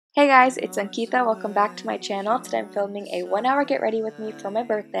Hey guys, it's Ankita. Welcome back to my channel. Today I'm filming a 1-hour get ready with me for my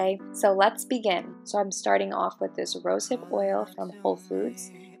birthday. So let's begin. So I'm starting off with this rosehip oil from Whole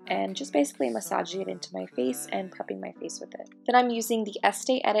Foods and just basically massaging it into my face and prepping my face with it. Then I'm using the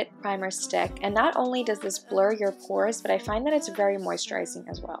Estee Edit Primer Stick, and not only does this blur your pores, but I find that it's very moisturizing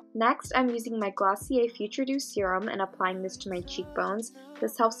as well. Next, I'm using my Glossier Future Dew Serum and applying this to my cheekbones.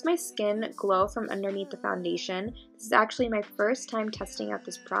 This helps my skin glow from underneath the foundation. This is actually my first time testing out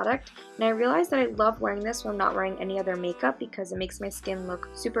this product, and I realized that I love wearing this when I'm not wearing any other makeup because it makes my skin look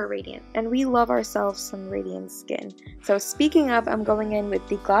super radiant. And we love ourselves some radiant skin. So speaking of, I'm going in with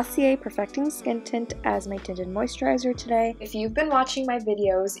the Glossier Perfecting Skin Tint as my tinted moisturizer today. If you've been watching my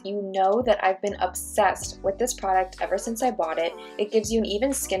videos, you know that I've been obsessed with this product ever since I bought it. It gives you an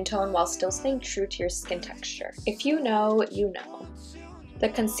even skin tone while still staying true to your skin texture. If you know, you know. The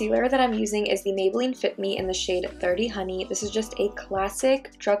concealer that I'm using is the Maybelline Fit Me in the shade 30 Honey. This is just a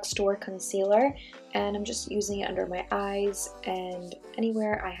classic drugstore concealer, and I'm just using it under my eyes and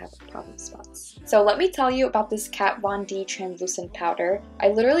anywhere I have problem spots. So let me tell you about this Kat Von D translucent powder. I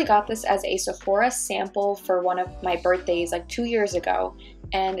literally got this as a Sephora sample for one of my birthdays like 2 years ago,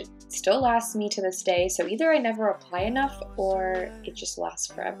 and it still lasts me to this day, so either I never apply enough or it just lasts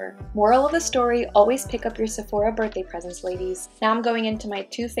forever. Moral of the story, always pick up your Sephora birthday presents, ladies. Now I'm going into my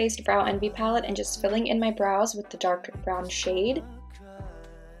Too Faced Brow Envy palette and just filling in my brows with the dark brown shade.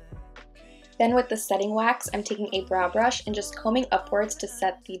 Then with the setting wax, I'm taking a brow brush and just combing upwards to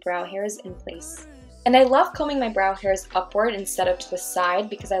set the brow hairs in place. And I love combing my brow hairs upward instead of to the side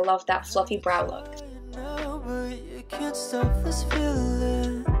because I love that fluffy brow look.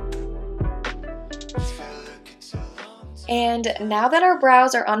 And now that our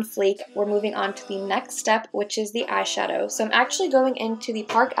brows are on fleek, we're moving on to the next step, which is the eyeshadow. So I'm actually going into the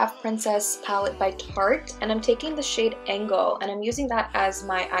Park Ave Princess palette by Tarte, and I'm taking the shade Angle, and I'm using that as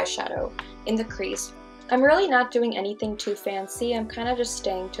my eyeshadow in the crease. I'm really not doing anything too fancy. I'm kind of just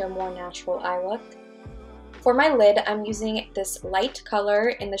staying to a more natural eye look. For my lid, I'm using this light color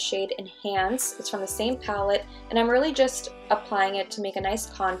in the shade Enhance. It's from the same palette, and I'm really just applying it to make a nice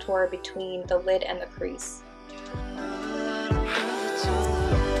contour between the lid and the crease.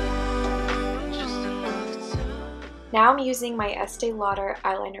 Now I'm using my Estee Lauder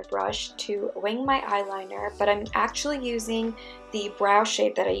eyeliner brush to wing my eyeliner, but I'm actually using the brow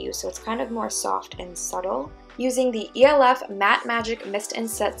shade that I use, so it's kind of more soft and subtle. Using the ELF Matte Magic Mist and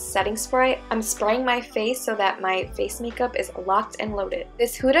Set Setting Spray, I'm spraying my face so that my face makeup is locked and loaded.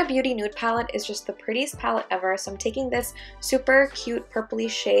 This Huda Beauty Nude palette is just the prettiest palette ever, so I'm taking this super cute purpley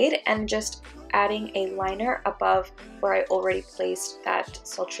shade and just adding a liner above where I already placed that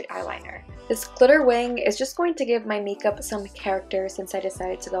sultry eyeliner. This glitter wing is just going to give my makeup some character since I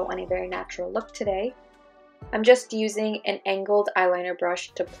decided to go on a very natural look today. I'm just using an angled eyeliner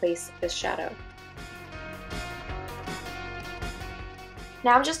brush to place this shadow.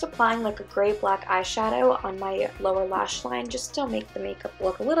 Now I'm just applying like a gray-black eyeshadow on my lower lash line just to make the makeup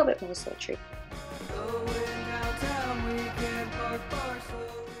look a little bit more sultry.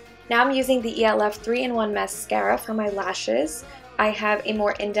 Now I'm using the ELF 3-in-1 mascara for my lashes. I have a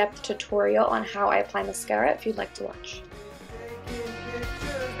more in-depth tutorial on how I apply mascara if you'd like to watch.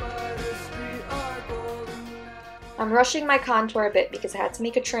 I'm rushing my contour a bit because I had to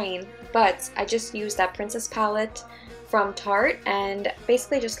make a train, but I just used that Princess palette from Tarte and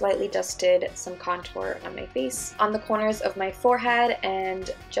basically just lightly dusted some contour on my face, on the corners of my forehead,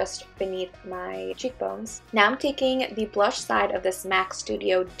 and just beneath my cheekbones. Now I'm taking the blush side of this MAC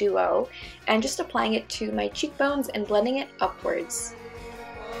Studio Duo and just applying it to my cheekbones and blending it upwards.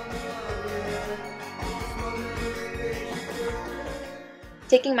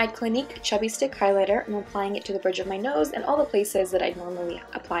 Taking my Clinique Chubby Stick highlighter and applying it to the bridge of my nose and all the places that I normally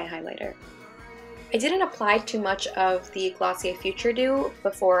apply highlighter. I didn't apply too much of the Glossier Future Dew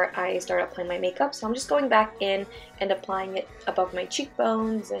before I started applying my makeup, so I'm just going back in and applying it above my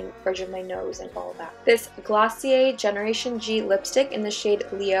cheekbones and bridge of my nose and all of that. This Glossier Generation G lipstick in the shade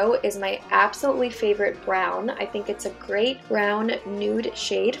Leo is my absolutely favorite brown. I think it's a great brown nude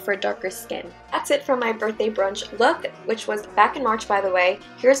shade for darker skin. That's it for my birthday brunch look, which was back in March, by the way.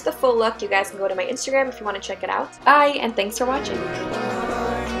 Here's the full look. You guys can go to my Instagram if you want to check it out. Bye, and thanks for watching.